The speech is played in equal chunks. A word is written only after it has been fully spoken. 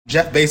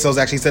Jeff Bezos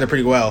actually said it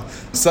pretty well.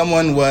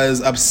 Someone was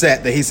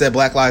upset that he said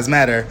Black Lives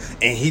Matter,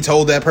 and he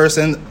told that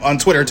person on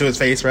Twitter to his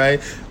face,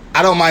 right,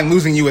 I don't mind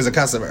losing you as a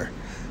customer,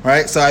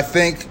 right? So I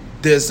think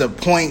there's a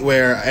point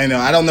where,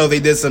 I don't know, they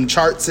did some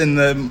charts in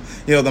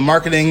the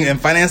marketing and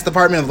finance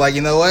department of like,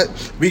 you know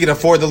what, we can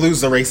afford to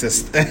lose the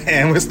racist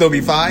and we'll still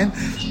be fine.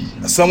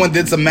 Someone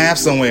did some math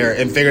somewhere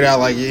and figured out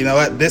like, you know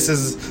what, this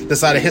is the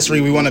side of history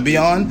we want to be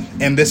on,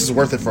 and this is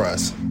worth it for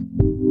us.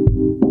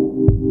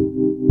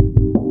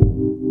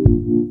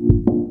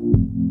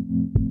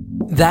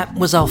 That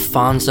was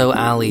Alfonso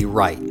Ali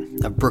Wright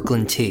of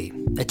Brooklyn Tea,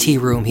 a tea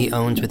room he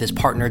owns with his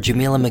partner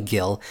Jamila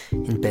McGill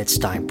in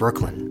Bed-Stuy,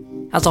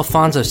 Brooklyn. As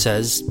Alfonso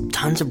says,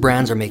 tons of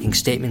brands are making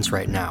statements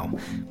right now,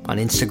 on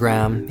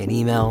Instagram, in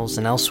emails,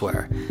 and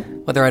elsewhere,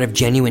 whether out of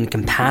genuine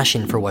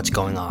compassion for what's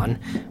going on,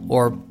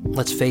 or,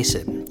 let's face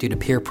it, due to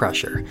peer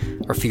pressure,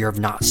 or fear of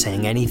not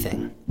saying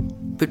anything.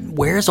 But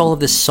where's all of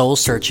this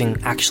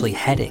soul-searching actually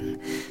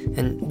heading?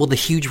 And will the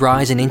huge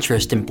rise in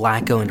interest in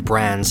Black-owned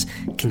brands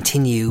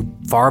continue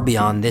far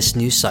beyond this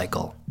news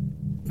cycle?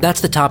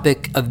 That's the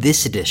topic of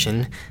this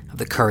edition of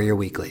the Courier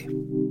Weekly.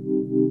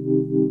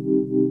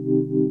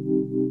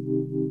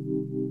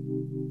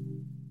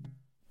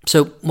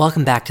 So,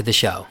 welcome back to the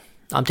show.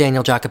 I'm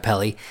Daniel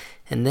Giacopelli,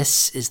 and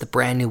this is the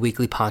brand new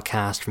weekly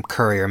podcast from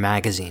Courier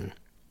Magazine.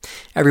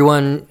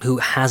 Everyone who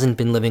hasn't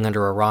been living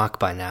under a rock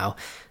by now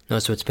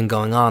knows what's been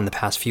going on the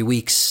past few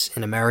weeks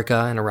in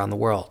America and around the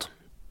world.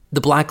 The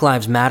Black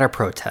Lives Matter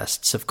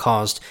protests have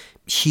caused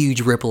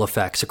huge ripple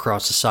effects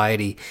across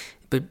society,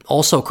 but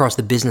also across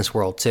the business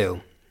world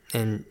too.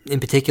 And in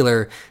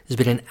particular, there's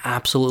been an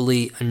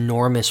absolutely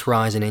enormous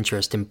rise in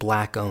interest in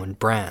Black-owned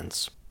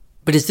brands.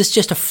 But is this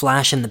just a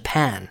flash in the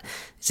pan?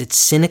 Is it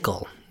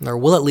cynical? Or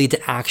will it lead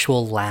to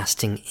actual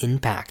lasting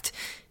impact?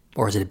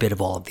 Or is it a bit of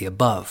all of the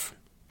above?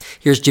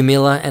 Here's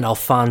Jamila and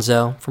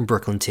Alfonso from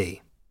Brooklyn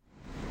Tea.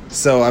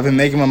 So I've been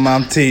making my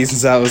mom tea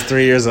since I was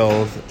 3 years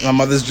old. My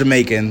mother's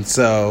Jamaican,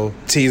 so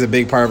tea is a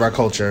big part of our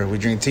culture. We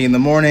drink tea in the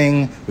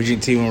morning, we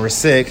drink tea when we're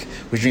sick,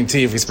 we drink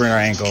tea if we sprain our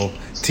ankle.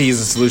 Tea is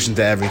the solution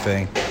to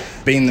everything.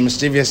 Being the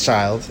mischievous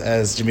child,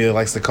 as Jamila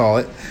likes to call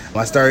it,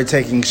 I started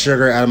taking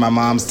sugar out of my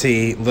mom's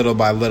tea little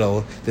by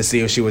little to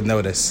see if she would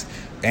notice,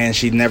 and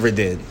she never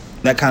did.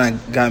 That kind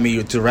of got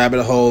me to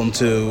rabbit hole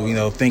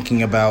into,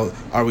 thinking about,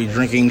 are we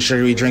drinking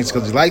sugary drinks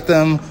because we like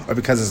them or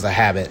because it's a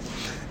habit?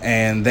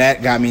 And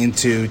that got me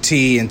into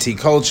tea and tea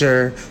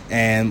culture,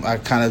 and I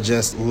kind of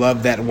just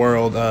loved that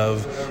world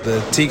of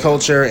the tea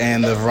culture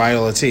and the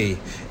varietal of tea.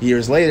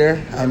 Years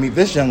later, I meet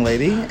this young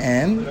lady,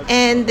 and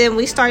then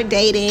we start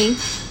dating.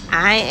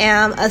 I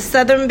am a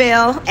Southern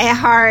Belle at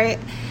heart,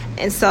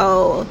 and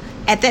so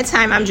at that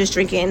time, I'm just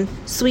drinking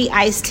sweet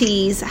iced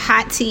teas.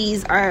 Hot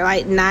teas are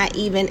like not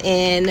even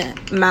in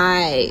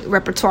my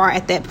repertoire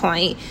at that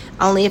point,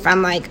 only if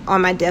I'm like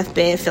on my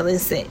deathbed feeling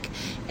sick.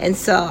 And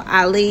so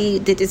Ali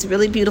did this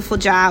really beautiful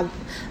job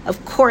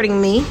of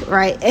courting me,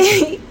 right?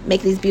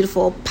 Making these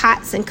beautiful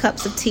pots and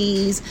cups of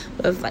teas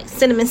with like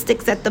cinnamon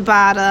sticks at the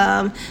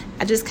bottom.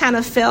 I just kind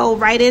of fell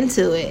right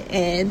into it.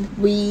 And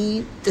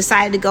we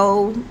decided to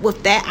go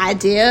with that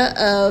idea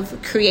of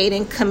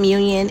creating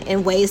communion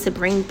and ways to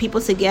bring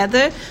people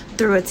together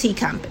through a tea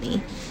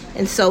company.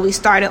 And so we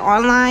started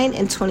online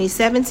in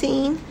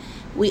 2017.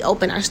 We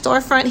opened our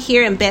storefront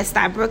here in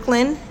Bed-Stuy,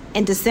 Brooklyn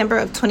in December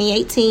of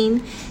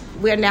 2018.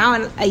 We're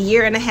now a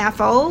year and a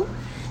half old,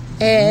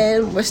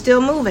 and we're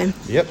still moving.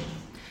 Yep.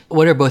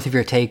 What are both of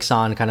your takes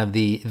on kind of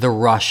the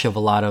rush of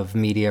a lot of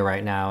media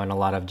right now and a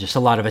lot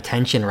of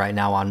attention right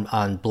now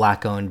on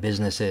Black-owned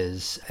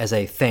businesses as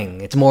a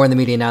thing? It's more in the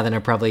media now than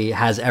it probably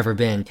has ever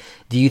been.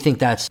 Do you think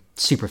that's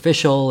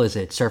superficial? Is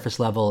it surface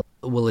level?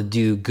 Will it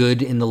do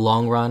good in the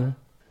long run?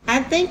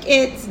 I think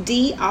it's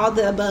all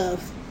the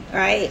above,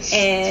 right?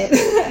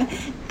 And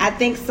I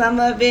think some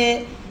of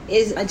it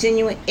is a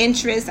genuine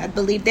interest. I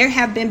believe there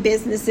have been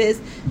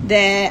businesses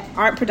that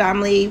aren't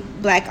predominantly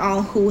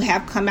Black-owned who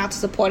have come out to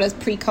support us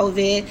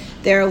pre-COVID.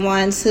 There are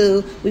ones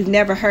who we've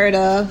never heard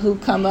of who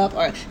come up,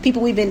 or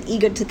people we've been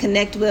eager to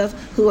connect with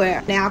who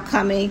are now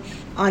coming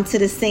onto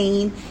the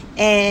scene.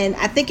 And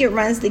I think it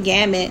runs the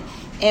gamut.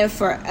 And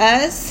for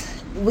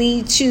us,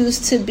 we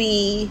choose to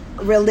be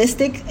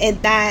realistic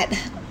and not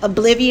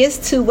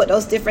oblivious to what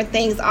those different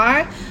things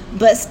are,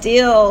 but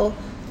still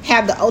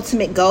have the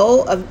ultimate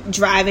goal of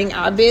driving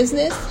our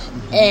business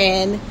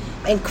and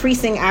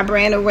increasing our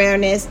brand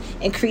awareness,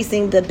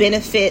 increasing the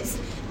benefits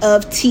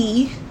of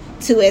tea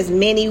to as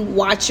many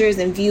watchers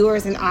and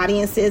viewers and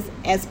audiences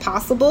as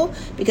possible.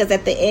 Because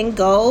at the end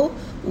goal,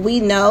 we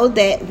know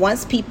that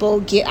once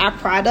people get our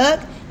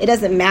product, it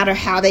doesn't matter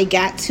how they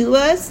got to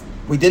us.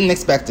 We didn't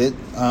expect it.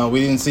 We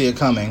didn't see it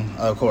coming,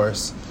 of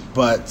course.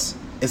 But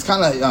it's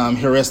kind of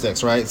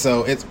heuristics, right?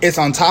 So it's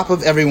on top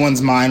of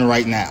everyone's mind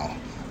right now.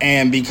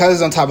 And because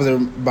it's on top of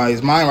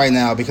everybody's mind right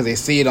now, because they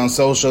see it on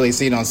social, they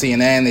see it on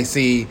CNN, they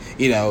see,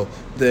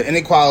 the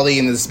inequality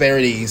and the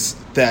disparities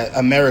that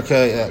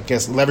America, I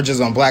guess,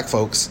 leverages on black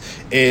folks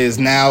is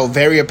now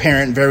very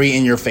apparent, very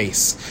in your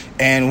face.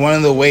 And one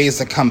of the ways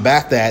to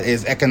combat that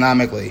is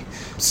economically.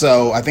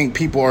 So I think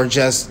people are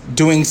just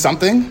doing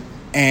something,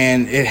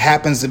 and it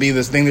happens to be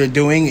this thing they're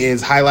doing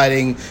is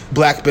highlighting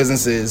black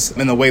businesses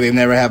in a way they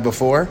never have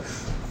before.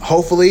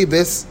 Hopefully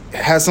this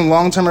has some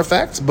long-term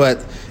effects,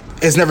 but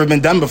it's never been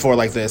done before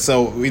like this.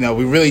 So, we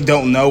really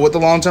don't know what the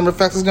long-term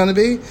effect is going to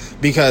be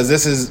because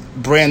this is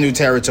brand new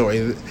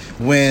territory.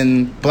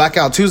 When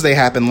Blackout Tuesday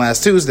happened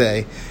last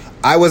Tuesday,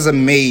 I was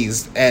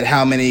amazed at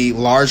how many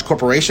large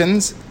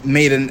corporations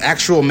made an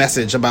actual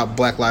message about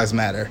Black Lives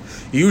Matter.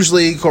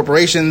 Usually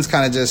corporations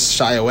kind of just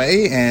shy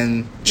away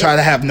and try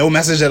to have no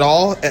message at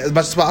all as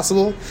much as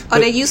possible. Or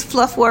they use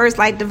fluff words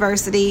like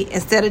diversity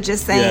instead of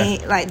just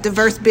saying like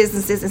diverse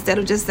businesses instead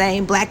of just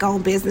saying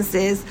black-owned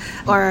businesses,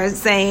 or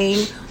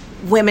saying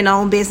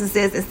women-owned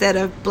businesses instead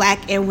of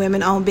black and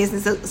women-owned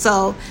businesses.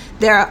 So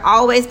there have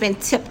always been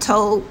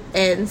tiptoed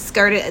and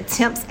skirted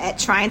attempts at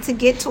trying to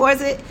get towards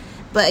it.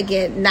 But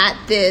again,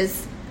 not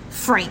this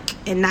frank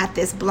and not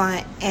this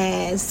blunt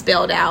and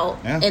spelled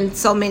out in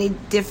so many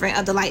different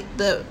of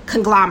the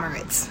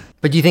conglomerates.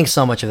 But do you think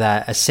so much of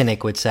that, a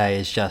cynic would say,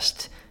 is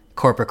just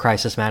corporate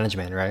crisis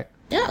management, right?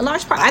 Yeah, a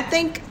large part. I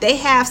think they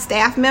have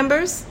staff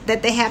members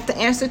that they have to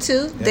answer to.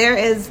 Yeah. There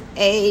is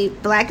a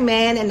black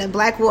man and a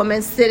black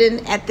woman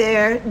sitting at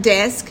their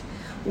desk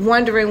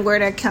wondering where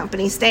their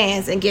company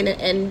stands and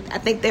I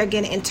think they're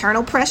getting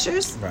internal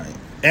pressures. Right.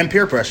 And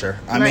peer pressure.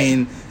 I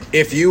mean,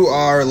 if you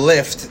are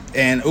Lyft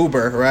and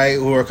Uber, right,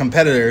 who are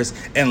competitors,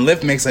 and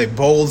Lyft makes a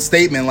bold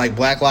statement like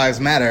Black Lives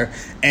Matter,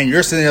 and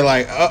you're sitting there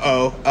like,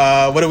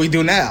 what do we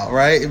do now,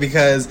 right?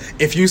 Because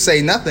if you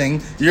say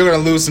nothing, you're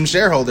going to lose some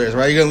shareholders,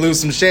 right? You're going to lose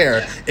some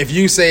share. If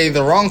you say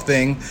the wrong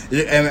thing,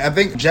 and I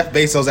think Jeff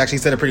Bezos actually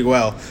said it pretty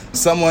well.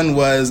 Someone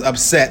was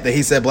upset that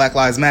he said Black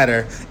Lives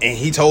Matter, and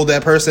he told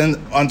that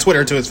person on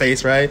Twitter to his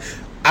face, right,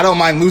 I don't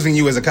mind losing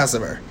you as a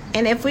customer.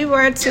 And if we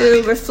were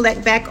to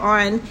reflect back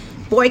on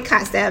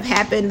boycotts that have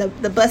happened,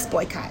 the bus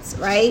boycotts,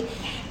 right?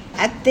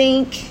 I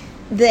think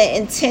the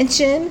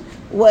intention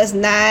was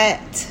not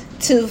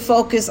to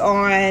focus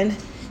on,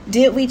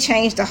 did we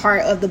change the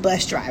heart of the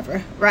bus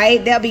driver,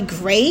 right? That'd be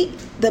great.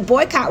 The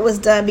boycott was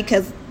done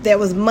because there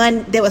was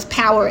money, there was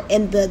power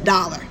in the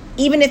dollar.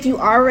 Even if you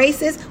are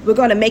racist, we're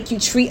going to make you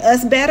treat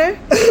us better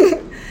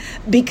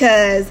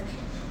because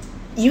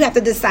you have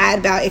to decide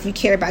about if you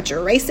care about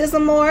your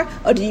racism more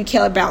or do you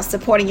care about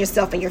supporting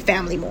yourself and your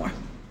family more.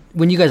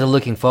 When you guys are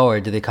looking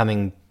forward to the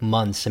coming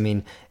months, I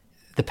mean,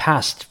 the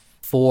past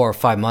 4 or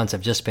 5 months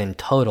have just been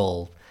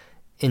total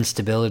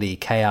instability,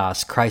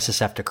 chaos,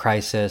 crisis after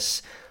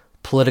crisis,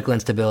 political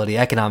instability,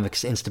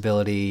 economic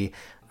instability.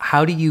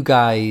 How do you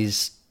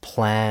guys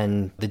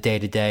plan the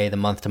day-to-day, the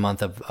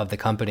month-to-month of the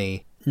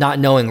company, not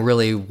knowing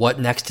really what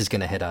next is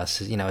going to hit us?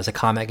 Is a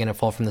comet going to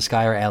fall from the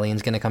sky or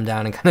aliens going to come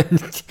down and kind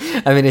of...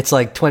 I mean, it's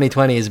like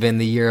 2020 has been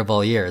the year of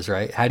all years,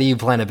 right? How do you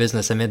plan a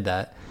business amid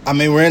that? I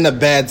mean, we're in a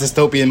bad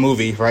dystopian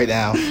movie right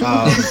now.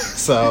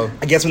 So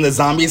I guess when the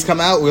zombies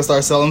come out, we'll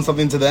start selling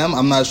something to them.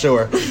 I'm not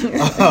sure.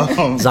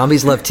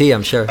 Zombies love tea,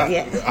 I'm sure.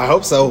 I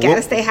hope so.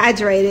 Gotta stay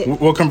hydrated.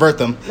 We'll convert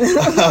them.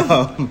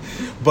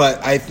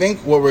 But I think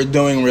what we're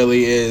doing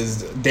really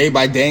is day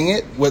by daying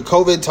it. What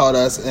COVID taught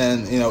us,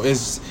 and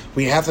is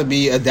we have to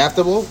be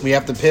adaptable. We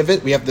have to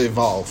pivot. We have to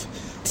evolve.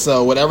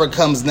 So whatever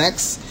comes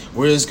next,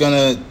 we're just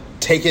gonna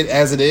take it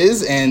as it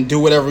is and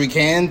do whatever we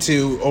can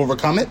to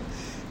overcome it.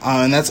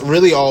 And that's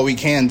really all we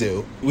can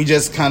do. We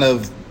just kind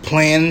of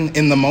plan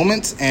in the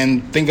moment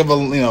and think of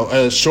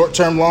a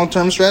short-term,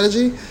 long-term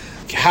strategy.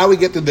 How we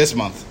get through this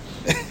month.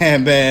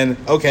 And then,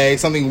 okay,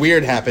 something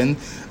weird happened.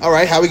 All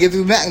right, how we get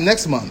through that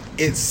next month.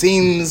 It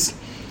seems,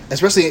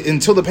 especially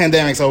until the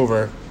pandemic's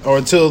over, or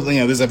until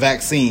there's a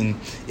vaccine,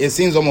 it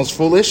seems almost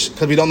foolish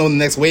because we don't know when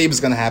the next wave is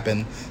going to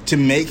happen to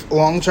make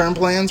long-term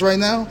plans right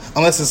now,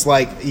 unless it's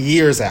like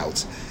years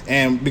out.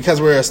 And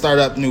because we're a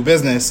startup new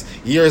business,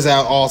 years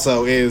out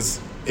also is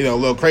a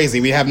little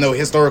crazy. We have no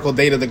historical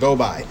data to go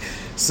by.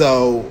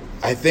 So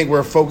I think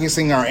we're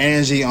focusing our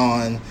energy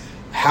on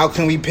how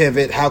can we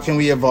pivot, how can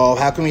we evolve,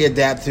 how can we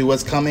adapt to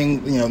what's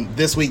coming,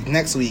 this week,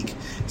 next week,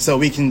 so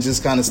we can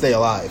just kind of stay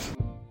alive.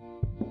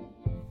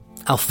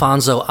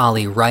 Alfonso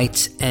Ali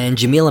Wright and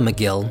Jamila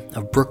McGill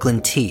of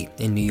Brooklyn Tea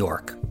in New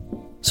York.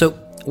 So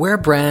where are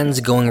brands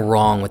going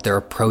wrong with their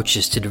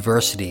approaches to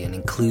diversity and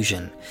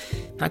inclusion?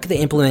 How can they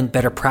implement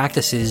better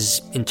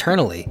practices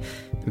internally?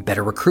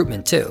 Better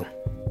recruitment too?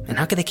 And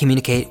how can they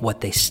communicate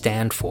what they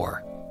stand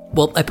for?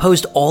 Well, I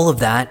posed all of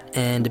that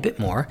and a bit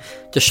more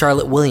to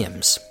Charlotte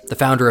Williams, the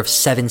founder of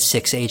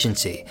 7-6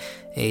 Agency,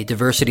 a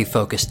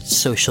diversity-focused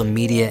social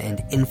media and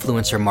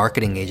influencer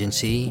marketing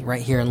agency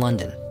right here in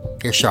London.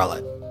 Here's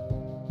Charlotte.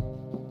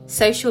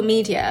 Social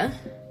media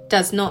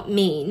does not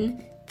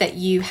mean that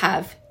you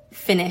have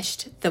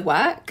finished the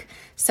work.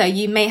 So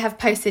you may have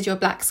posted your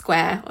black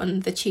square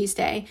on the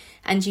Tuesday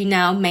and you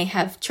now may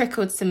have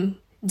trickled some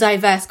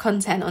diverse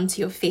content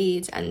onto your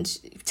feed and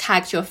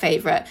tagged your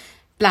favorite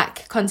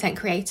Black content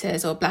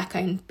creators or Black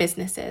owned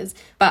businesses.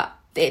 But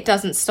it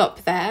doesn't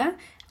stop there.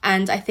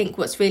 And I think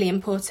what's really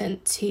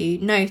important to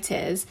note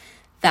is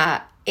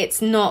that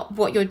it's not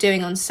what you're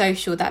doing on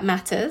social that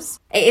matters.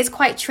 It is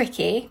quite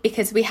tricky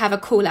because we have a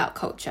call out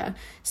culture.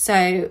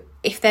 So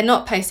if they're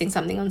not posting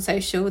something on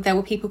social, there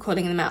will be people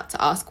calling them out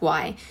to ask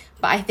why.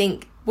 But I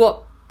think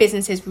what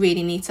businesses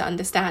really need to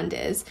understand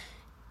is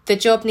the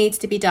job needs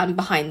to be done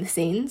behind the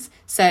scenes.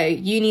 So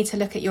you need to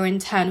look at your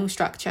internal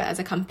structure as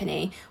a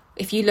company.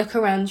 If you look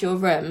around your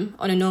room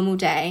on a normal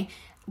day,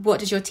 what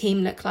does your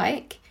team look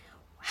like?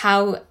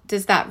 How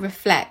does that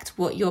reflect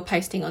what you're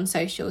posting on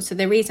social? So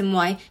the reason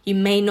why you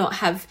may not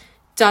have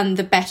done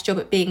the best job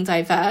at being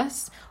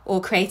diverse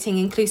or creating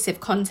inclusive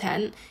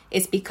content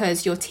is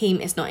because your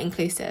team is not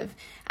inclusive.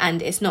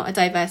 And it's not a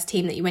diverse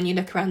team that when you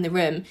look around the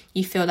room,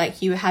 you feel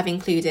like you have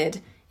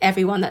included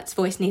everyone that's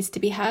voice needs to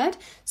be heard.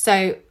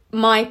 So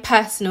my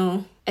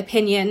personal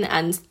opinion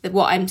and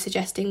what I'm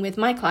suggesting with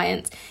my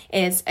clients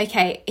is,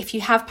 okay, if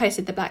you have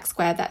posted the Black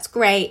square, that's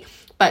great.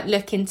 But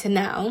look into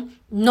now,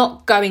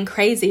 not going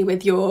crazy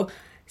with your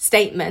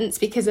statements,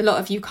 because a lot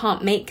of you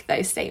can't make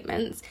those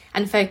statements,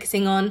 and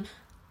focusing on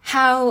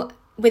how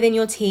within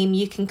your team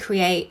you can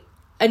create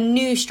a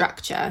new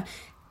structure.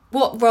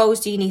 What roles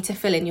do you need to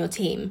fill in your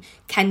team?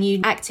 Can you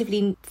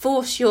actively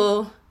force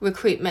your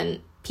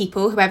recruitment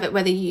people,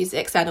 whether you use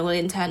external or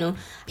internal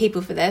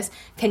people for this?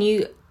 Can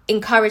you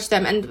encourage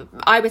them, and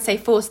I would say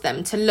force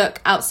them to look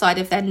outside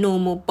of their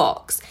normal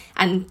box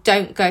and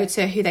don't go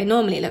to who they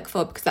normally look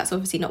for, because that's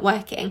obviously not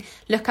working.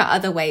 Look at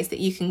other ways that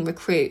you can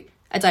recruit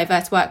a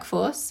diverse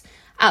workforce.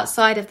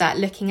 Outside of that,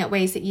 looking at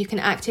ways that you can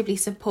actively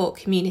support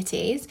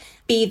communities,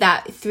 be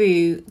that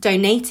through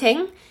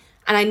donating.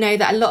 And I know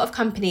that a lot of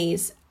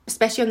companies,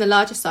 especially on the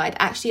larger side,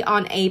 actually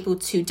aren't able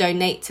to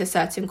donate to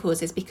certain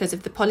causes because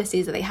of the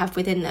policies that they have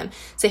within them.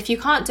 So if you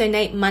can't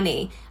donate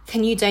money,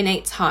 can you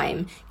donate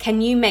time? Can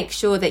you make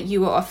sure that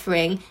you are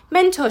offering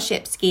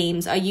mentorship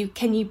schemes?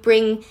 Can you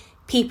bring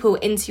people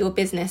into your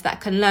business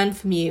that can learn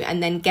from you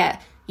and then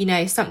get,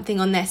 something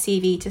on their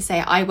CV to say,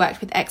 I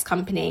worked with X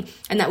company,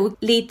 and that will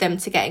lead them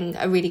to getting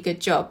a really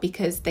good job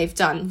because they've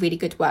done really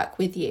good work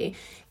with you?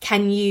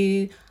 Can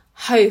you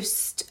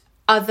host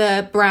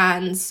other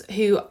brands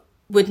who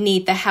would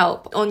need the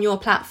help on your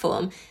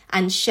platform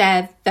and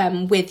share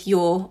them with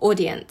your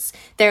audience?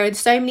 There are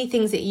so many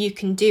things that you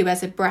can do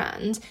as a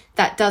brand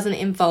that doesn't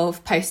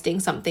involve posting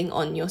something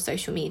on your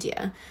social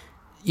media.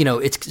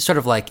 It's sort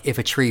of like if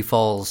a tree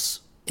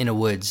falls in a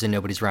woods and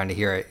nobody's around to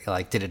hear it,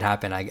 like, did it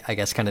happen? I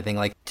guess kind of thing.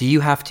 Like, do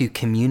you have to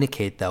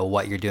communicate, though,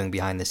 what you're doing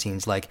behind the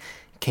scenes? Like,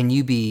 can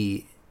you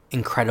be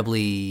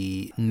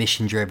incredibly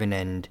mission driven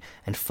and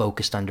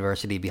focused on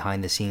diversity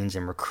behind the scenes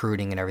and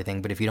recruiting and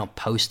everything, but if you don't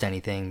post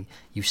anything,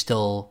 you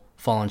still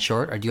fallen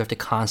short? Or do you have to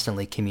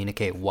constantly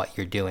communicate what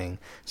you're doing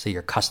so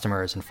your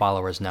customers and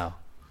followers know?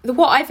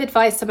 What I've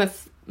advised some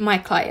of my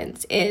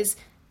clients is,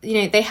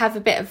 they have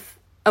a bit of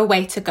a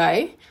way to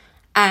go.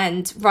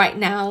 And right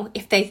now,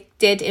 if they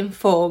did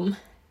inform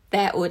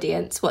their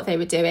audience what they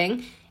were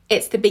doing,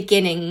 it's the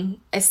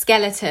beginning, a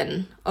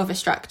skeleton of a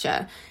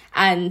structure.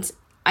 And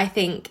I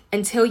think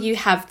until you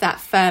have that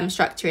firm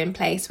structure in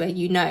place where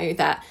you know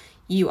that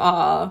you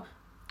are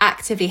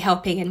actively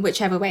helping in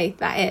whichever way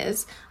that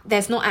is,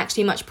 there's not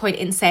actually much point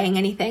in saying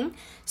anything.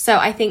 So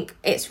I think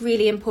it's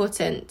really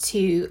important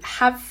to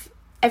have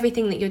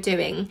everything that you're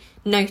doing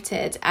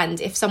noted.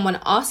 And if someone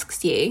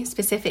asks you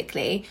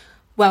specifically,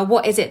 well,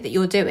 what is it that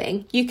you're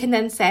doing? You can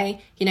then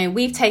say,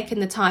 we've taken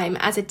the time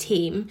as a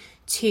team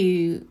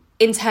to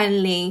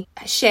internally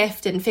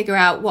shift and figure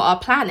out what our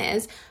plan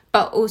is.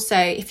 But also,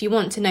 if you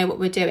want to know what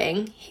we're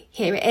doing,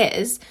 here it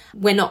is.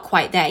 We're not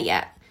quite there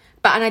yet.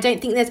 And I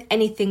don't think there's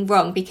anything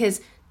wrong,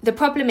 because the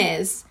problem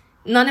is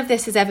none of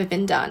this has ever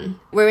been done.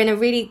 We're in a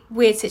really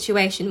weird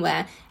situation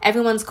where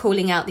everyone's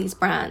calling out these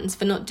brands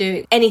for not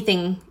doing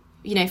anything,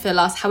 for the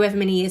last however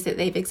many years that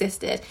they've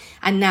existed.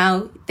 And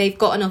now they've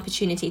got an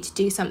opportunity to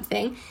do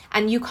something.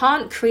 And you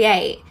can't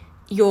create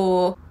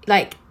your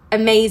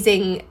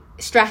amazing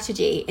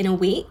strategy in a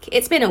week.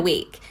 It's been a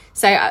week.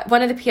 So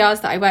one of the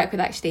PRs that I work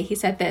with, actually, he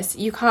said this: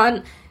 you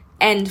can't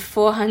end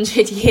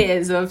 400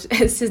 years of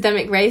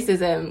systemic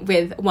racism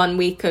with 1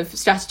 week of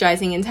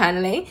strategizing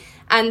internally.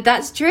 And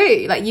that's true.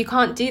 You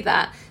can't do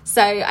that.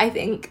 So I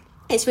think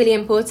it's really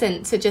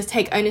important to just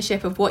take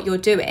ownership of what you're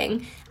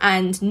doing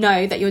and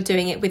know that you're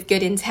doing it with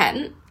good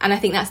intent. And I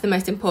think that's the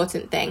most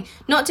important thing.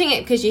 Not doing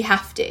it because you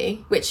have to,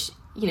 which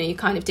you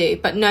kind of do,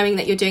 but knowing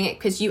that you're doing it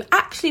because you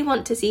actually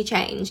want to see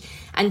change,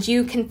 and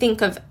you can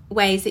think of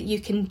ways that you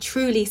can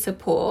truly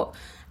support,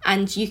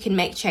 and you can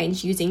make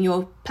change using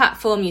your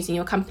platform, using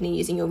your company,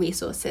 using your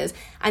resources.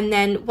 And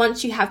then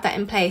once you have that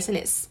in place, and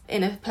it's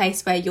in a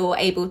place where you're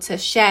able to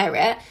share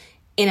it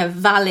in a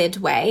valid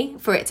way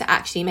for it to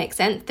actually make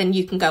sense, then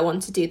you can go on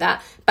to do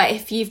that. But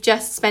if you've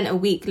just spent a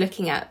week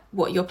looking at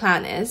what your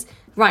plan is,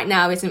 right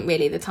now isn't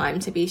really the time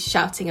to be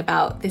shouting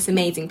about this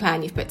amazing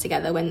plan you've put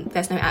together when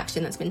there's no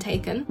action that's been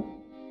taken.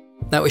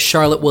 That was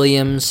Charlotte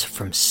Williams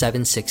from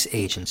 7-6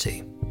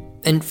 Agency.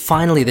 And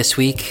finally this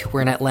week,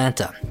 we're in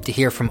Atlanta to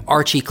hear from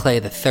Archie Clay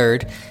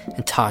III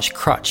and Taj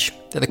Crutch.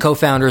 They're the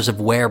co-founders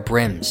of Wear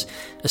Brims,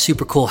 a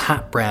super cool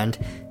hat brand,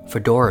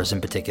 fedoras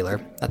in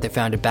particular, that they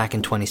founded back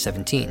in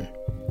 2017.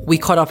 We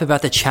caught up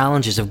about the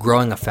challenges of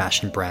growing a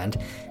fashion brand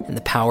and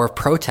the power of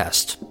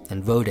protest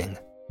and voting.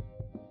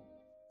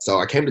 So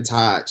I came to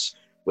Taj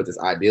with this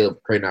idea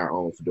of creating our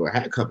own fedora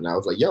hat company. I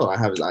was like, yo, I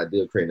have this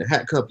idea of creating a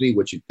hat company.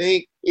 What you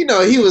think? You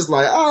know, he was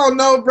like, oh,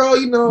 no, bro,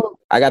 you know.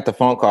 I got the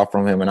phone call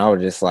from him and I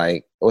was just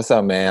like, what's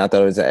up, man? I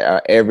thought it was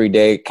an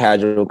everyday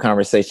casual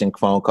conversation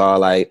phone call.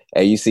 Like,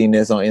 hey, you seen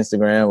this on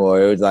Instagram?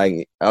 Or it was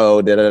like,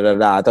 oh,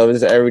 da-da-da-da. I thought it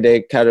was an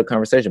everyday casual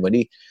conversation. But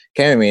he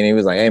came to me and he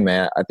was like, hey,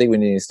 man, I think we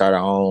need to start our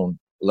own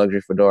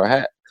luxury fedora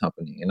hat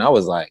company. And I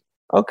was like,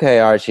 okay,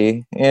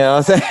 Archie. You know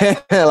what I'm saying?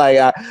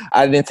 Like,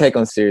 I didn't take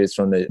him serious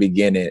from the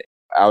beginning.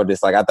 I was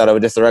just like, I thought it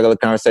was just a regular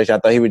conversation. I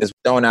thought he was just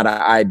throwing out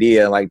an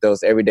idea, like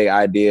those everyday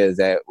ideas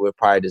that would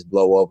probably just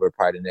blow over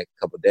probably the next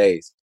couple of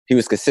days. He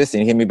was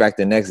consistent. He hit me back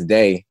the next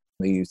day.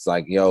 He was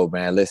like, yo,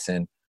 man,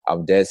 listen,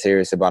 I'm dead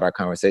serious about our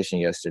conversation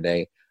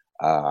yesterday.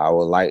 I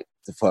would like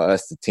for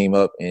us to team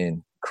up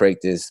and create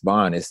this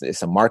bond.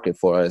 It's a market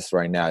for us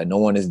right now. No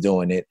one is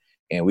doing it,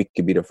 and we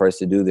could be the first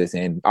to do this.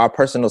 And our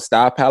personal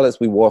style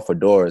palettes, we wore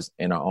fedoras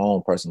in our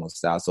own personal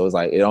style. So it's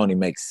like, it only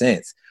makes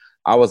sense.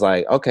 I was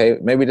like, okay,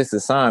 maybe this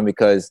is a sign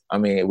because, I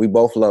mean, we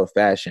both love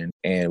fashion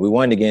and we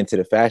wanted to get into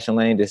the fashion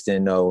lane, just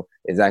didn't know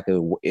exactly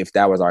if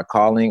that was our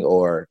calling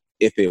or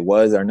if it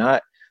was or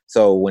not.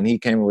 So when he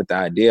came up with the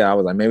idea, I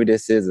was like, maybe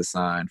this is a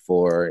sign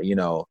for, you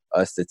know,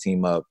 us to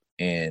team up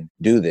and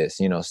do this,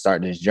 you know,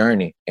 start this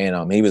journey.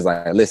 And he was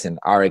like, listen,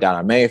 I already got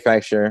our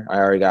manufacturer. I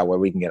already got where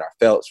we can get our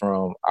felts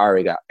from. I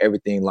already got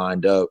everything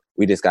lined up.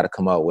 We just got to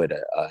come up with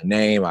a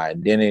name,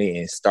 identity,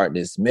 and start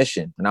this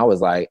mission. And I was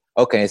like,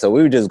 okay. So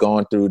we were just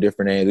going through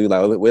different names. We were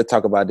like, we'll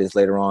talk about this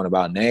later on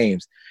about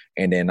names.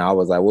 And then I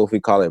was like, what if we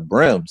call it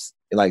Brims?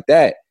 Like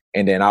that.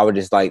 And then I was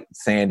just like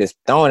saying this,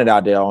 throwing it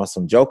out there on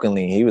some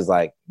jokingly. He was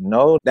like,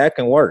 no, that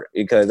can work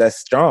because that's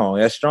strong.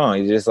 That's strong.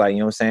 He's just like, you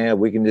know what I'm saying?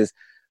 We can just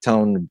tell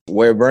them to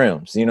wear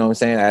brims, you know what I'm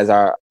saying? As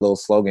our little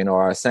slogan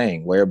or our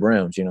saying, wear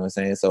brims, you know what I'm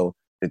saying? So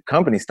the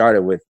company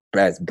started with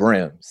as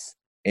brims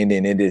and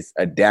then it just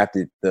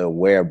adapted the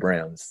wear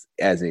brims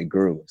as it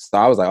grew. So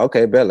I was like,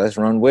 okay, bet, let's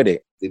run with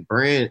it. The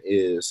brand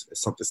is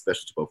something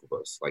special to both of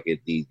us. Like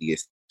the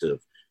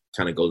aesthetic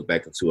kind of goes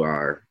back into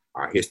our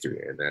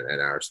history and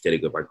our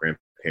aesthetic of our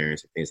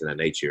grandparents and things of that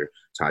nature.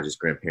 Taj's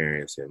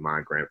grandparents and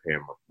my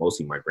grandparent,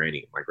 mostly my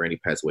granny. My granny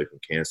passed away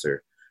from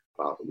cancer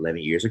about 11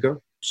 years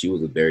ago. She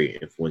was a very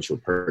influential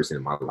person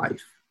in my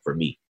life for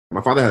me.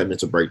 My father had a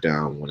mental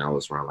breakdown when I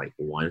was around like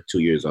 1-2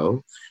 years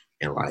old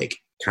and like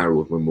kind of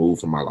was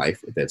removed from my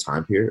life at that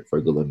time period for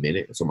a good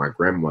minute. So my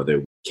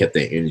grandmother kept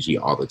that energy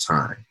all the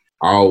time.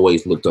 I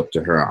always looked up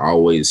to her.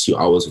 She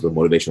always was a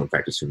motivational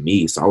factor to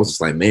me. So I was just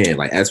like, man,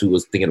 like as we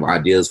was thinking of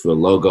ideas for the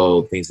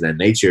logo, things of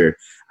that nature,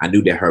 I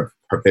knew that her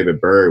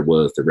favorite bird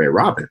was the Red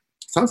Robin.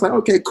 So I was like,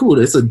 okay, cool.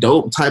 It's a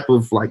dope type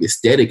of like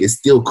aesthetic. It's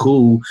still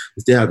cool.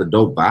 It still has a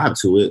dope vibe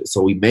to it.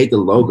 So we made the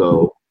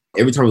logo.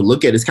 Every time we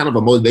look at it, it's kind of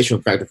a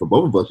motivational factor for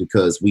both of us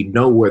because we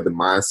know where the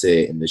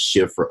mindset and the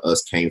shift for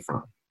us came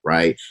from,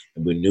 right?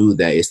 And we knew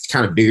that it's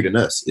kind of bigger than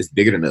us. It's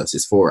bigger than us.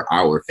 It's for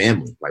our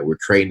family. Like we're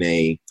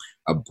creating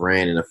a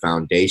brand and a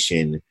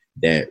foundation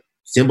that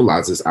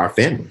symbolizes our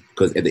family.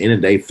 Because at the end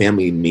of the day,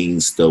 family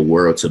means the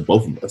world to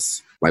both of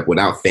us. Like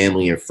without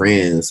family and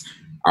friends,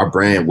 our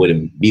brand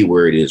wouldn't be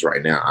where it is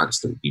right now,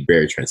 honestly, be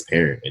very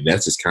transparent. And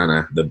that's just kind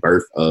of the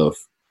birth of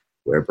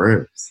Wear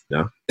Brims, you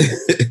know?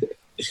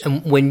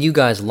 And when you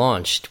guys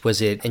launched, was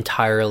it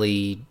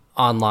entirely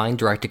online,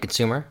 direct to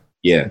consumer?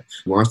 Yeah,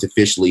 launched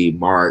officially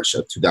March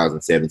of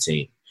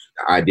 2017.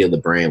 The idea of the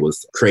brand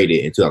was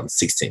created in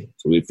 2016.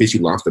 So we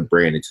officially launched the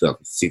brand in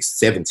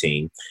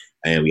 2017.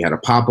 And we had a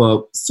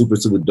pop-up, super,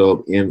 super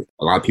dope. And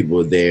a lot of people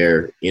were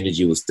there.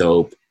 Energy was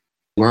dope.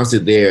 Launched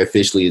it there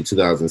officially in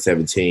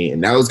 2017.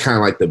 And that was kind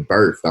of like the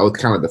birth. That was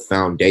kind of the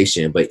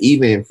foundation. But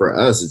even for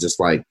us, it's just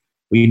like,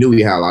 we knew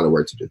we had a lot of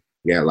work to do.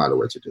 We had a lot of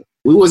work to do.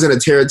 We wasn't a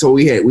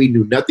territory we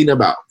knew nothing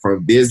about,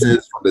 from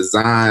business, from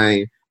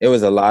design. It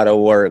was a lot of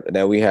work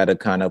that we had to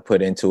kind of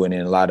put into it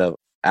and a lot of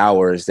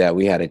hours that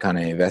we had to kind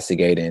of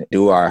investigate and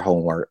do our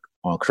homework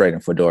on creating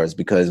fedoras.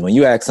 Because when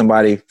you ask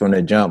somebody from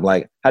the jump,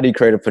 like, how do you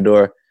create a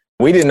fedora?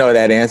 We didn't know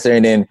that answer.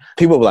 And then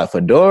people were like,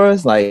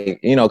 fedoras? Like,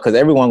 you know, because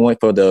everyone went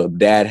for the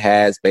dad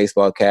hats,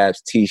 baseball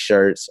caps,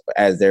 T-shirts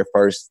as their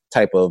first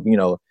type of, you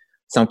know,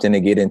 something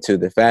to get into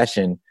the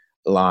fashion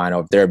line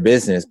of their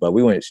business. But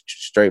we went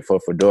straight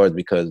for fedoras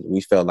because we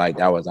felt like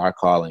that was our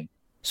calling.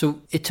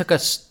 So it took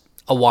us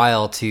a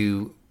while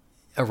to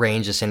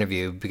arrange this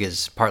interview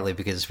partly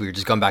because we were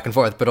just going back and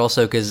forth, but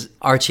also because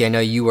Archie, I know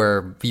you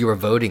were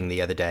voting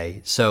the other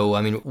day. So,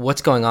 I mean,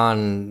 what's going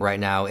on right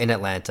now in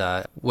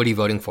Atlanta? What are you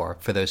voting for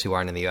those who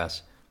aren't in the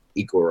US?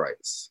 Equal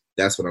rights.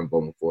 That's what I'm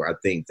voting for. I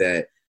think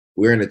that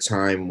we're in a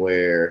time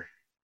where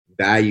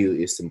value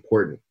is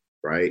important,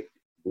 right?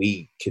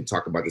 We can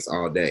talk about this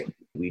all day.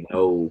 We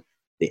know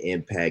the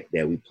impact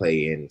that we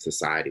play in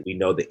society. We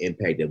know the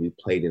impact that we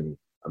played in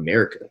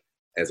America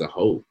as a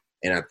whole.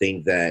 And I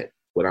think that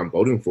what I'm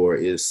voting for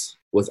is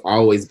what's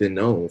always been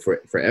known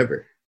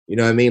forever. You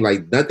know what I mean?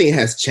 Like, nothing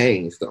has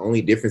changed. The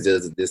only difference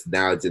is this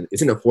now it's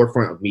in the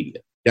forefront of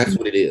media. That's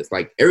what it is.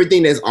 Like,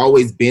 everything that's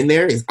always been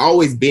there has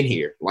always been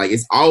here. Like,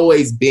 it's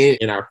always been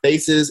in our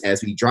faces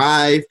as we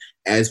drive,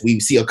 as we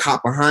see a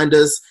cop behind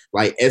us,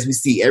 like, as we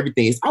see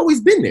everything. It's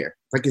always been there.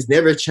 Like, it's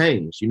never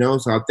changed, you know?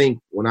 So I think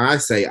when I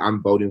say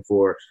I'm voting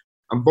for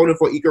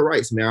equal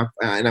rights, man.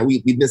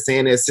 We've been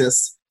saying that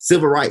since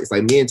civil rights.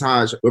 Like, me and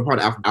Taj, we're part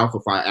of Alpha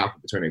Phi Alpha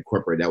Fraternity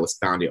Incorporated that was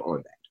founded on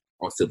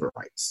that, on civil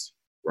rights,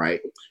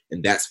 right?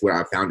 And that's what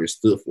our founders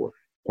stood for,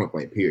 point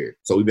blank, period.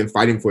 So we've been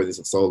fighting for this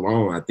for so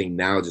long. I think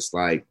now just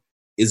like,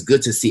 it's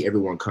good to see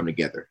everyone come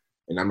together.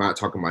 And I'm not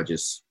talking about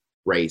just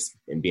race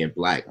and being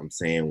Black. I'm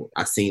saying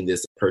I've seen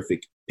this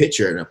perfect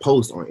picture in a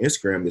post on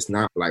Instagram. It's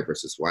not Black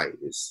versus white.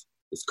 It's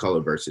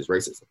color versus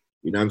racism.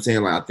 You know what I'm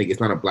saying? Like, I think it's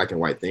not a black and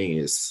white thing.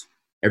 It's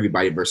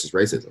everybody versus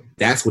racism.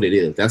 That's what it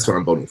is. That's what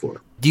I'm voting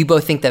for. Do you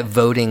both think that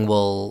voting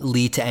will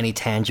lead to any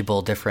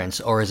tangible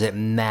difference, or is it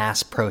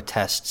mass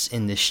protests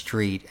in the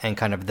street and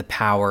kind of the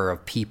power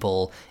of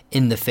people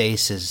in the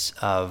faces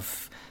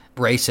of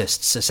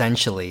racists,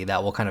 essentially,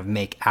 that will kind of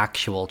make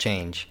actual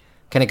change?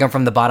 Can it come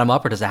from the bottom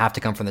up, or does it have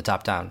to come from the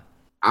top down?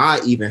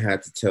 I even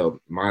had to tell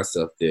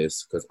myself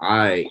this because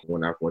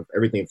when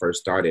everything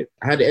first started,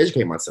 I had to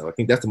educate myself. I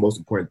think that's the most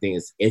important thing,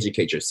 is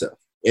educate yourself.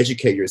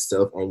 Educate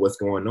yourself on what's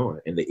going on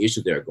and the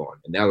issues that are going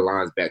on. And that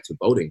aligns back to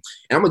voting.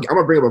 And I'm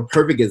gonna bring up a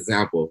perfect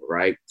example,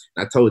 right?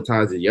 And I told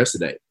Taj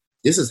yesterday,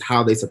 this is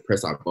how they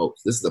suppress our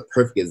votes. This is a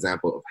perfect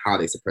example of how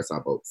they suppress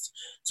our votes.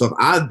 So if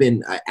I've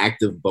been an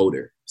active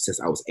voter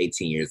since I was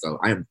 18 years old,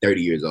 I am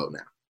 30 years old now.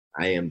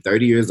 I am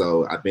 30 years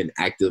old. I've been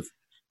active.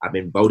 I've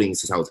been voting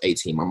since I was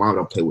 18. My mom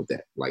don't play with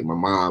that. Like, my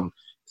mom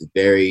is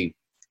very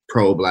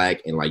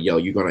pro-Black and like, yo,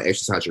 you're gonna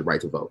exercise your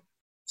right to vote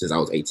since I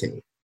was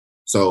 18.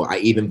 So I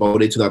even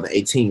voted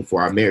 2018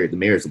 for the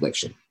mayor's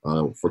election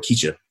for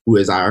Keisha, who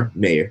is our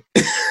mayor.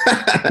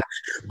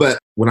 But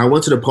when I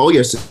went to the poll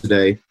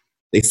yesterday,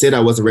 they said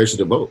I wasn't registered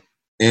to vote.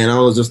 And I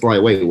was just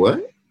like, wait,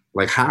 what?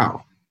 Like,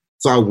 how?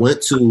 So I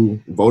went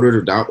to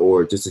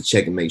voter.org just to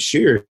check and make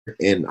sure.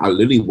 And I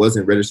literally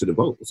wasn't registered to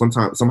vote.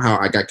 Somehow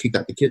I got kicked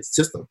out the kids'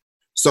 system.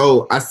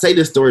 So I say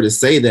this story to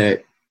say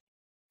that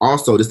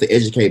also, just to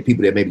educate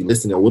people that may be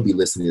listening or will be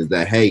listening, is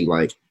that, hey,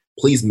 like,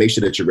 please make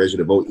sure that you're registered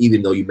to vote,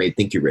 even though you may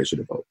think you're registered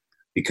to vote,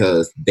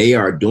 because they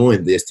are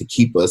doing this to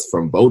keep us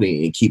from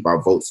voting and keep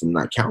our votes from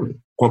not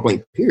counting. Point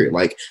blank, period.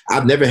 Like,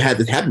 I've never had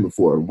this happen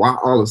before. Why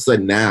all of a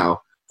sudden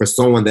now, for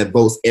someone that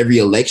votes every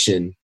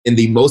election, in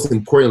the most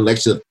important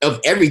election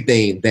of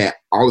everything, that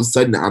all of a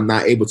sudden I'm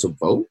not able to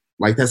vote?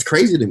 Like, that's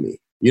crazy to me.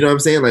 You know what I'm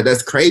saying? Like,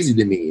 that's crazy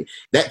to me.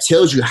 That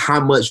tells you how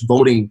much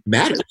voting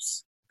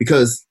matters,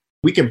 because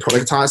we can,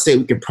 like Todd said,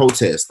 we can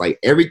protest. Like,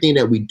 everything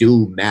that we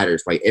do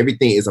matters. Like,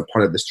 everything is a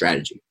part of the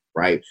strategy,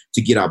 right?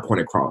 To get our point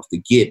across, to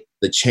get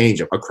the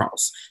change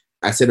across.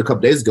 I said a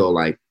couple days ago,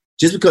 like,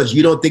 just because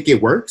you don't think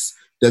it works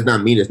does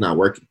not mean it's not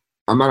working.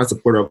 I'm not a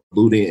supporter of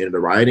looting and the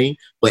rioting,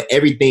 but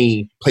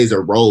everything plays a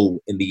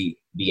role in the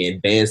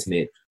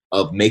advancement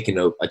of making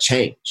a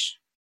change,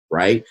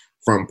 right?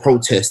 From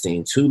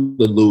protesting to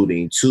the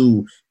looting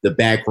to the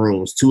back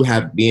rooms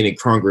to being in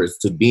Congress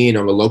to being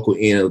on the local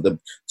end of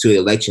to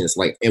elections.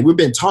 Like, and we've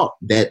been taught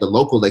that the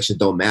local elections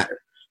don't matter.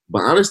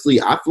 But honestly,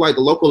 I feel like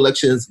the local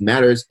elections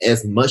matters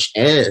as much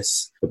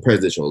as the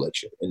presidential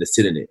election and the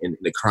Senate and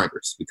the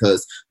Congress,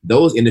 because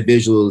those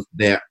individuals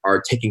that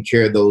are taking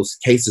care of those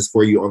cases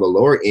for you on the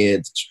lower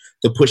end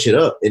to push it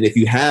up. And if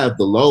you have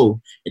the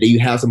low and then you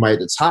have somebody at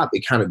the top,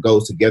 it kind of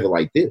goes together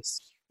like this.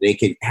 They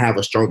can have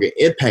a stronger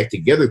impact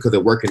together because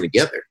they're working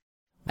together.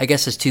 I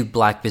guess as two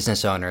Black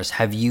business owners,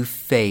 have you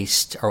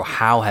faced, or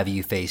how have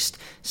you faced,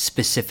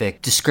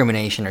 specific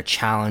discrimination or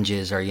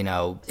challenges? Or, you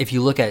know, if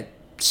you look at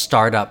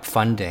startup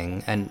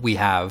funding, and we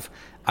have,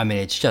 I mean,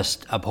 it's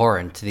just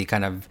abhorrent, the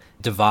kind of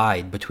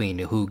divide between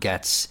who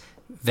gets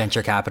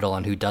venture capital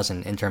and who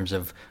doesn't in terms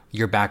of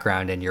your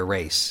background and your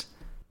race.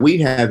 We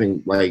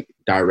haven't like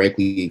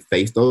directly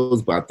faced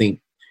those, but I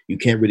think you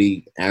can't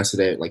really answer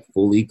that like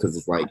fully, because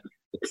it's like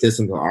the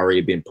systems have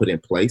already been put in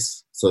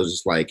place. So it's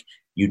just like,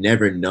 you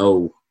never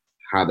know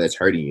how that's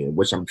hurting you,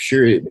 which I'm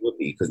sure it would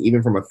be. Because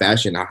even from a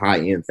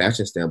high-end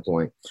fashion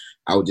standpoint,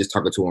 I was just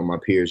talking to one of my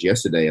peers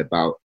yesterday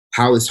about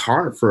how it's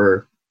hard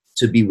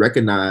to be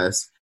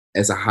recognized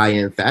as a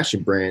high-end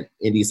fashion brand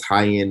in these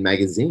high-end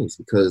magazines,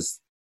 because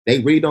they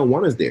really don't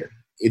want us there.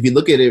 If you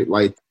look at it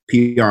like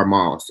PR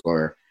Moss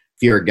or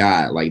Fear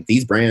God, like,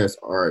 these brands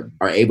are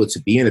able to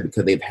be in it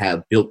because they've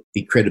built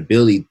the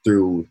credibility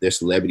through their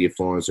celebrity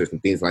influencers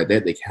and things like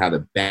that. They have to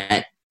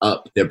back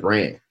up their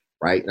brand,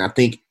 right? And I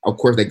think, of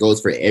course, that goes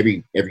for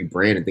every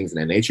brand and things of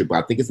that nature.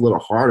 But I think it's a little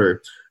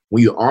harder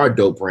when you are a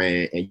dope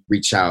brand and you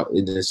reach out,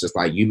 and it's just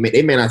like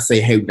they may not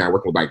say, hey, we're not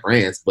working with black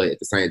brands, but at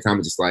the same time,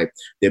 it's just like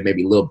there may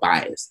be a little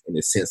bias in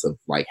the sense of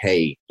like,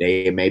 hey,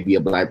 they may be a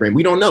black brand.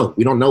 We don't know.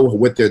 We don't know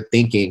what they're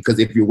thinking, because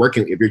if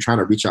you're trying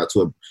to reach out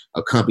to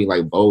a company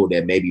like Vogue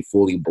that may be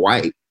fully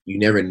white, you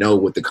never know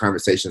what the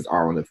conversations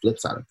are on the flip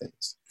side of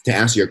things. To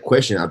answer your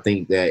question, I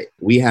think that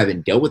we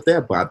haven't dealt with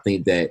that, but I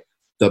think that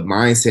the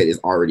mindset is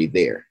already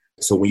there.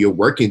 So when you're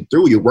working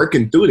through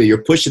that,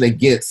 you're pushing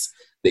against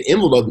the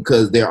envelope,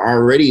 because they're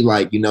already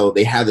like,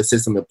 they have the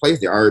system in place.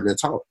 They're already been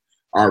taught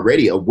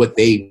already of what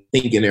they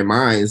think in their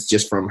minds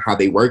just from how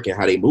they work and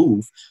how they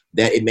move,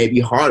 that it may be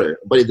harder.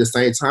 But at the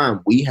same time,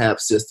 we have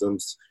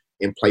systems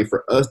in play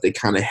for us that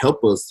kind of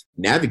help us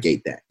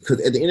navigate that. Because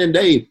at the end of the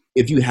day,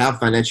 if you have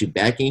financial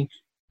backing,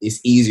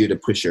 it's easier to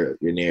push your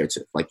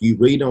narrative. Like, you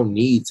really don't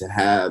need to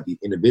have the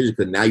individual,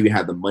 because now you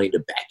have the money to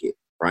back it,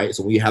 right?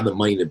 So when you have the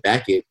money to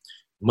back it,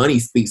 money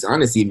speaks.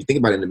 Honestly, if you think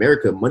about it, in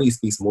America, money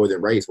speaks more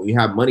than race. When you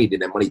have money, then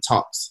that money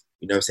talks.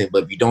 You know what I'm saying?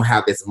 But if you don't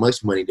have as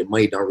much money, the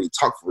money don't really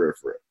talk for real,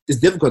 for real. It's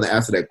difficult to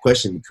answer that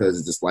question, because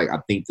it's just like, I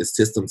think the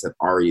systems have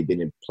already been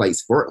in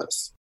place for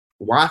us.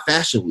 Why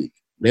Fashion Week?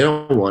 They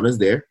don't want us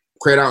there.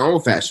 Create our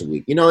own Fashion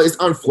Week. It's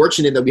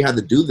unfortunate that we have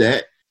to do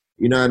that.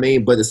 You know what I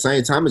mean? But at the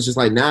same time, it's just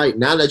like,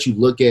 now that you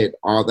look at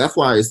all, that's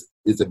why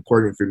it's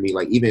important for me.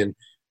 Like, even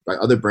like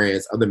other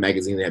brands, other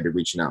magazines that have been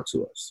reaching out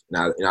to us.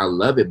 And I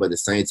love it, but at the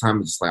same time,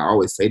 it's just like, I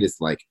always say this,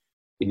 like,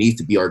 it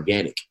needs to be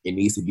organic. It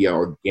needs to be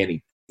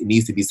organic. It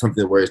needs to be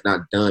something where it's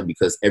not done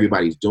because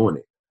everybody's doing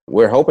it.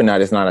 We're hoping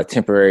that it's not a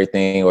temporary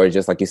thing, or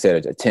just like you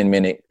said, a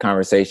 10-minute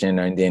conversation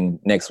and then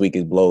next week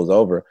it blows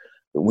over.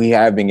 We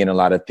have been getting a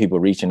lot of people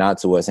reaching out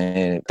to us,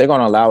 and if they're going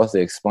to allow us to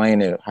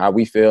explain it, how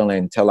we feel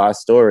and tell our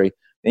story,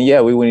 then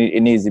yeah,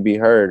 it needs to be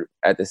heard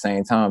at the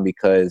same time,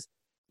 because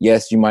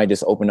yes, you might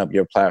just open up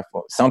your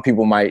platform. Some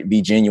people might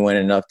be genuine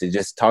enough to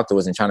just talk to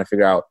us and trying to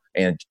figure out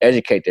and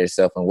educate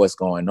themselves on what's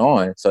going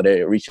on. So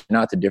they're reaching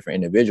out to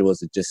different individuals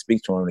to just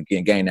speak to them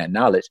and gain that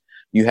knowledge.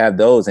 You have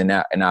those, and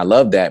I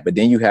love that. But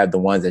then you have the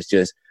ones that's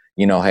just,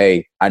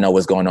 hey, I know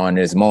what's going on in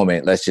this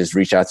moment. Let's just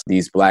reach out to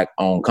these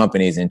Black-owned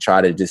companies and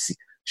try to just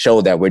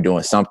show that we're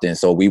doing something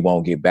so we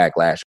won't get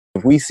backlash.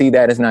 If we see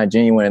that it's not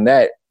genuine in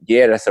that,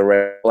 yeah, that's a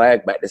red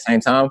flag. But at the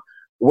same time,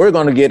 we're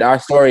going to get our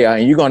story out,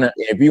 and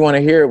if you want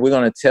to hear it, we're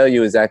going to tell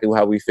you exactly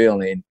how we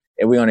feel, and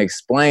we're going to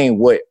explain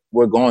what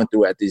we're going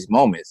through at these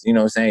moments. You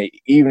know what I'm saying?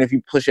 Even if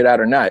you push it out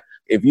or not,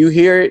 if you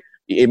hear it,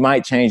 it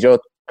might change your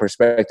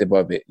perspective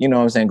of it. You know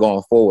what I'm saying?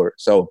 Going forward.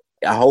 So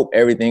I hope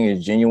everything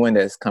is genuine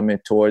that's coming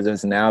towards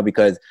us now,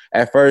 because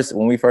at first,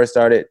 when we first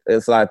started,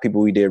 there's a lot of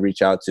people we did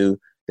reach out to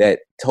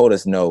that told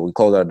us no, we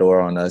closed our door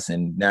on us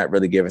and not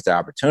really give us the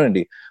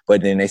opportunity.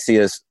 But then they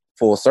see us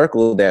full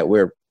circle, that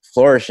we're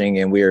flourishing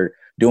and we're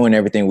doing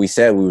everything we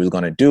said we was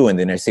going to do. And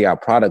then they see our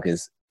product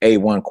is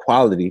A1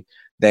 quality,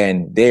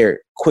 then they're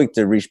quick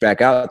to reach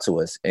back out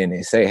to us and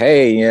they say,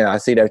 hey, yeah, I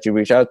see that you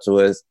reach out to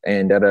us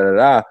and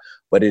da-da-da-da.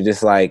 But it's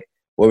just like,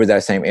 where was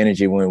that same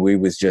energy when we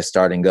was just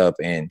starting up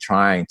and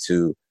trying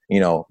to,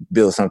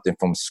 build something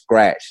from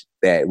scratch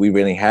that we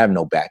really have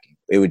no backing?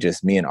 It was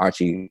just me and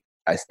Archie,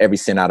 every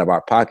cent out of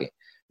our pocket.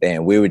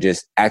 Then we were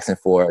just asking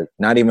for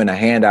not even a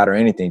handout or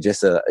anything,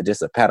 just a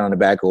pat on the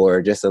back,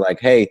 or just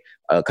a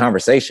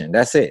conversation.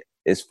 That's it.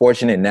 It's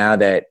fortunate now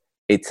that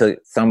it took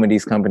some of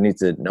these companies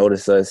to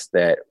notice us,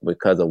 that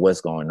because of what's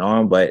going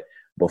on. But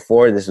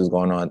before this was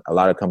going on, a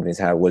lot of companies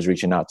was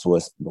reaching out to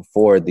us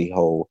before the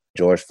whole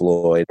George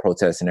Floyd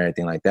protests and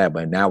everything like that.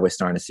 But now we're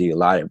starting to see a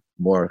lot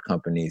more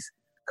companies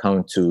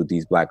come to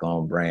these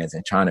Black-owned brands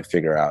and trying to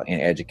figure out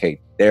and educate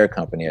their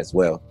company as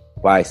well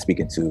by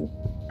speaking to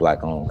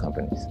Black-owned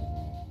companies.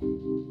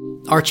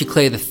 Archie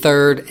Clay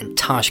III and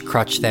Tosh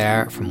Crutch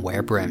there from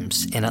Wear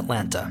Brims in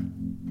Atlanta.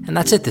 And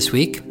that's it this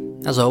week.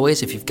 As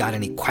always, if you've got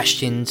any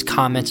questions,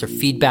 comments, or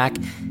feedback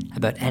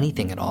about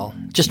anything at all,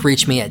 just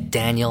reach me at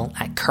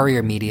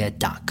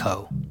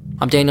daniel@couriermedia.co.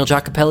 I'm Daniel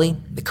Giacopelli.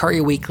 The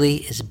Courier Weekly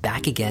is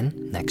back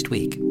again next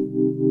week.